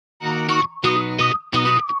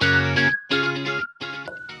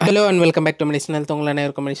Hello and welcome back to Medicinal. உங்களை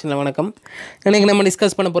நேருக்கு மெடிசனில் வணக்கம். இன்றைக்கி நம்ம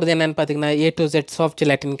டிஸ்கஸ் பண்ண போகிறது என்னென்னு பார்த்தீங்கன்னா AtoZ சாஃப்ட்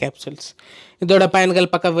ஜெலாட்டின் கேப்சூல்ஸ். இதோட பயன்கள்,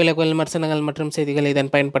 பக்க விளைவுகள், விமர்சனங்கள் மற்றும் செய்திகள், இதன்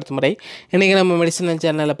பயன்படுத்தும் முறை இன்றைக்கி நம்ம மெடிசனல்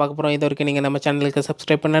சேனலில் பார்க்க போகிறோம். இது வரைக்கும் நீங்கள் நம்ம சேனலுக்கு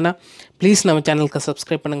சப்ஸ்கிரைப் பண்ணனா ப்ளீஸ் நம்ம சேனலுக்கு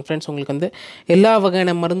சப்ஸ்கிரைப் பண்ணுங்கள் ஃப்ரெண்ட்ஸ். உங்களுக்கு எல்லா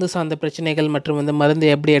வகையான மருந்து சார்ந்த பிரச்சனைகள் மற்றும் மருந்து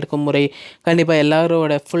எப்படி எடுக்கும் முறை கண்டிப்பாக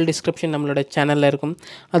எல்லாரோட ஃபுல் டிஸ்கிரிப்ஷன் நம்மளோட சேனலில் இருக்கும்.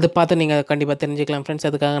 அது பார்த்து நீங்கள் கண்டிப்பாக தெரிஞ்சுக்கலாம் ஃப்ரெண்ட்ஸ்.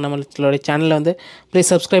 அதுக்காக நம்மளோட சேனலில்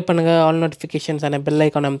ப்ளீஸ் சப்ஸ்கிரைப் பண்ணுங்கள். ஆல் நோட்டிஃபிகேஷன்ஸ் ஆன பெல்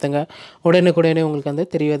ஐக்கான் அமுத்துங்க. உடனுக்குடனே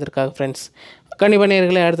உங்களுக்கு தெரிவதற்காக ஃப்ரெண்ட்ஸ். கண்டிப்பாக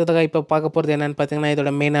நேயர்களே, அடுத்ததாக இப்போ பார்க்க போகிறது என்னென்னு பார்த்தீங்கன்னா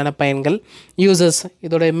இதோட மெயினான பயன்கள், யூசர்ஸ்.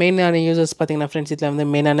 இதோட மெயினான யூசர்ஸ் பார்த்தீங்கன்னா ஃப்ரெண்ட்ஸ், இதில்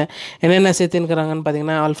மெயினான என்னென்ன சேர்த்துக்கிறாங்கன்னு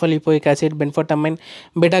பார்த்தீங்கன்னா ஆல்ஃபா-லிப்போயிக் acid, பென்ஃபோட்டமைன்,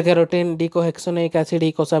 beta carotene, டீகோஹெக்ஸோனோயிக் acid,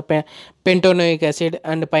 ஈகோசா பென்டோனோயிக் acid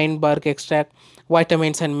and pine park extract,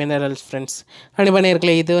 vitamins and minerals friends. கண்டிப்பாக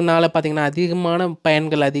நேயர்களே, இதனால் பார்த்தீங்கன்னா அதிகமான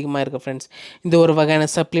பயன்கள் அதிகமாக இருக்குது ஃப்ரெண்ட்ஸ். இது ஒரு வகையான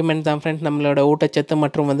சப்ளிமெண்ட் தான் ஃப்ரெண்ட்ஸ். நம்மளோட ஊட்டச்சத்து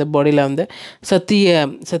மற்றும் பாடியில்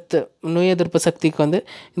சத்து நோய் எதிர்ப்பு சக்திக்கு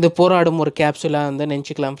இது போராடும் ஒரு கேப்சூலாக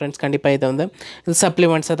நினச்சிக்கலாம் ஃப்ரெண்ட்ஸ். கண்டிப்பாக இது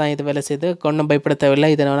சப்ளிமெண்ட்ஸாக தான் இது வேலை செய்யுது. ஒன்றும் பயப்பட தேவையில்லை.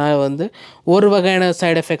 இதனால் ஒரு வகையான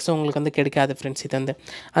சைடு எஃபெக்ட்ஸும் உங்களுக்கு கிடைக்காது ஃப்ரெண்ட்ஸ். இது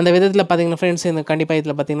அந்த விதத்தில் பார்த்தீங்கன்னா ஃப்ரெண்ட்ஸ், இந்த கண்டிப்பாக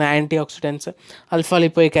இதில் பார்த்தீங்கன்னா ஆன்டி ஆக்சிடென்ட்ஸ்,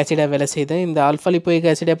 ஆல்ஃபா-லிப்போயிக் ஆசிடாக வேலை செய்யுது. இந்த ஆல்ஃபா-லிப்போயிக்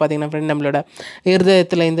ஆசிடே பார்த்தீங்கன்னா ஃப்ரெண்ட் நம்மளோட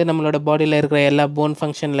இருதயத்துலேருந்து நம்மளோட பாடியில் இருக்கிற எல்லா போன்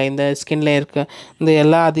ஃபங்க்ஷனில், இந்த ஸ்கின்ல இருக்க இந்த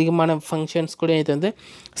எல்லா அதிகமான ஃபங்க்ஷன்ஸ் கூட இது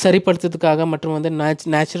சரிப்படுத்துறதுக்காக மற்றும்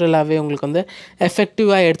நேச்சுரலாகவே உங்களுக்கு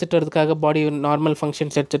எஃபெக்டிவாக எடுத்துகிட்டு வரதுக்காக, பாடி நார்மல்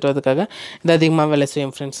ஃபங்க்ஷன்ஸ் எடுத்துகிட்டு வரதுக்காக இது அதிகமாக வேலை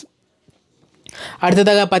செய்யும் ஃப்ரெண்ட்ஸ்.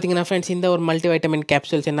 அடுத்ததாக பார்த்தீங்கன்னா ஃப்ரெண்ட்ஸ், இந்த ஒரு மல்டி வைட்டமின்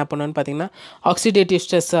கேப்சூல்ஸ் என்ன பண்ணுன்னு பார்த்தீங்கன்னா ஆக்சிடேட்டிவ்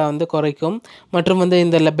ஸ்ட்ரெஸ்ஸை குறைக்கும். மற்றும்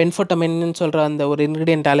இந்த பென்ஃபோட்டமைன்னு சொல்கிற அந்த ஒரு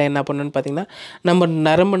இன்க்ரீடியண்ட்டால் என்ன பண்ணுன்னு பார்த்தீங்கன்னா நம்ம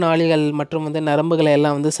நரம்பு நாளிகள் மற்றும் நரம்புகளை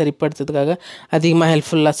எல்லாம் சரிப்படுத்துறதுக்காக அதிகமாக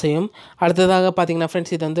ஹெல்ப்ஃபுல்லாக செய்யும். அடுத்ததாக பார்த்தீங்கன்னா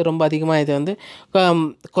ஃப்ரெண்ட்ஸ், இது ரொம்ப அதிகமாக இது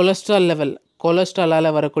கொலஸ்ட்ராலால்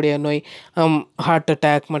வரக்கூடிய நோய், ஹார்ட்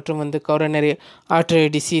அட்டாக் மற்றும் கொரோனரி ஆர்டரி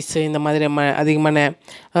டிசீஸ், இந்த மாதிரி அதிகமான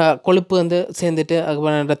கொழுப்பு சேர்ந்துட்டு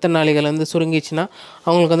ரத்த நாளிகள் சுருங்கிச்சுன்னா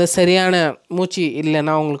அவங்களுக்கு சரியான மூச்சு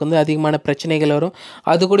இல்லைன்னா அவங்களுக்கு அதிகமான பிரச்சனைகள் வரும்.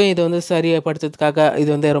 அது கூட இது சரிப்படுத்துறதுக்காக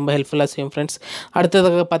இது ரொம்ப ஹெல்ப்ஃபுல்லாக செய்யும் ஃப்ரெண்ட்ஸ்.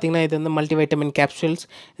 அடுத்ததாக பார்த்திங்கன்னா இது மல்டி வைட்டமின் கேப்சூல்ஸ்.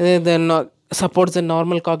 இது supports the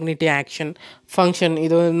normal cognitive action function.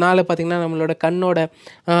 இதனால் பார்த்திங்கன்னா நம்மளோட கண்ணோட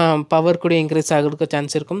பவர் கூட இன்க்ரீஸ் ஆகிறதுக்கு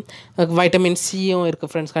சான்ஸ் இருக்கும். வைட்டமின் சியும் இருக்குது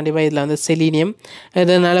ஃப்ரெண்ட்ஸ். கண்டிப்பாக இதில் செலீனியம்.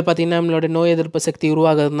 இதனால் பார்த்திங்கன்னா நம்மளோட நோய் எதிர்ப்பு சக்தி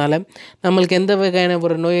உருவாகிறதுனால நம்மளுக்கு எந்த வகையான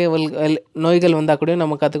ஒரு நோய்கள் வந்தால் கூட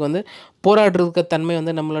நமக்கு அதுக்கு போராடுறதுக்கு தன்மை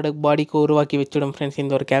நம்மளோட பாடிக்கு உருவாக்கி வச்சுடும் ஃப்ரெண்ட்ஸ்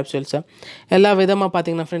இந்த ஒரு கேப்சூல்ஸை. எல்லா விதமாக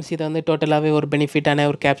பார்த்திங்கன்னா ஃப்ரெண்ட்ஸ், இது டோட்டலாகவே ஒரு பெனிஃபிட்டான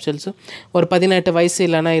ஒரு கேப்சூல்ஸ். ஒரு 18 வயசு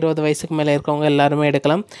இல்லைனா 20 வயசுக்கு மேலே இருக்கவங்க எல்லாருமே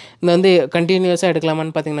எடுக்கலாம். இது கண்டினியூஸாக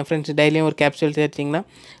எடுக்கலாமான்னு பார்த்தீங்கன்னா ஃப்ரெண்ட்ஸ், டெய்லியும் ஒரு கேப்சூல்ஸ் எடுத்திங்கன்னா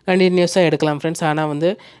கண்டினியூஸாக எடுக்கலாம் ஃப்ரெண்ட்ஸ். ஆனால்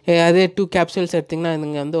அதே 2 கேப்சூல்ஸ் எடுத்திங்கன்னா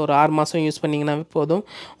நீங்கள் ஒரு 6 மாதம் யூஸ் பண்ணிங்கன்னாவே போதும்.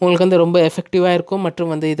 உங்களுக்கு ரொம்ப எஃபெக்டிவாக இருக்கும்.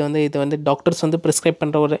 மற்றும் இது டாக்டர்ஸ் ப்ரிஸ்கிரைப்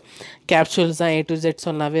பண்ணுற ஒரு கேப்சூல்ஸ் தான். AtoZ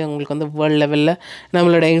சொன்னாவே உங்களுக்கு வேர்ல்டு லெவலில்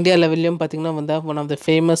நம்மளோட இந்தியா லெவல்லையும் பார்த்திங்கன்னா ஒன் ஆஃப் த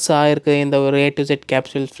ஃபேமஸாக இருக்குது இந்த ஒரு AtoZ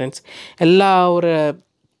கேப்சூல்ஸ் ஃப்ரெண்ட்ஸ்.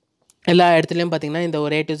 எல்லா இடத்துலையும் பார்த்திங்கன்னா இந்த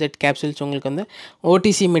ஒரு AtoZ கேப்சூல்ஸ் உங்களுக்கு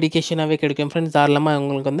OTC மெடிக்கேஷனாகவே கிடைக்கும் ஃப்ரெண்ட்ஸ். தாராளமாக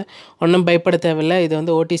உங்களுக்கு ஒன்றும் பயப்பட தேவையில்லை.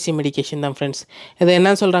 இது OTC மெடிக்கேஷன் தான் ஃப்ரெண்ட்ஸ். இதை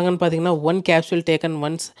என்ன சொல்கிறாங்கன்னு பார்த்தீங்கன்னா 1 கேப்சூல் டேக்கன்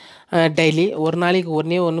ஒன்ஸ் டெய்லி, ஒரு நாளைக்கு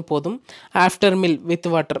ஒன்று போதும். ஆஃப்டர் மீல்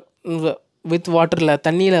வித் வாட்டரில்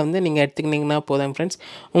தண்ணியில் நீங்கள் எடுத்துக்கிட்டிங்கன்னா போதும் ஃப்ரெண்ட்ஸ்.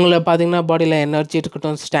 உங்களை பார்த்திங்கன்னா பாடியில் எனர்ஜி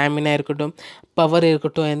இருக்கட்டும், ஸ்டாமினா இருக்கட்டும், பவர்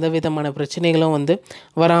இருக்கட்டும், எந்த விதமான பிரச்சனைகளும்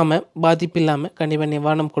வராமல், பாதிப்பு இல்லாமல் கண்டிப்பாக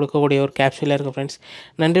நிவாரணம் கொடுக்கக்கூடிய ஒரு கேப்சூலாக இருக்குது ஃப்ரெண்ட்ஸ்.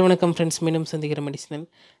 நன்றி, வணக்கம் ஃப்ரெண்ட்ஸ். மீண்டும் சந்திக்கிற மெடிசனல்.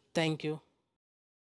 தேங்க்யூ.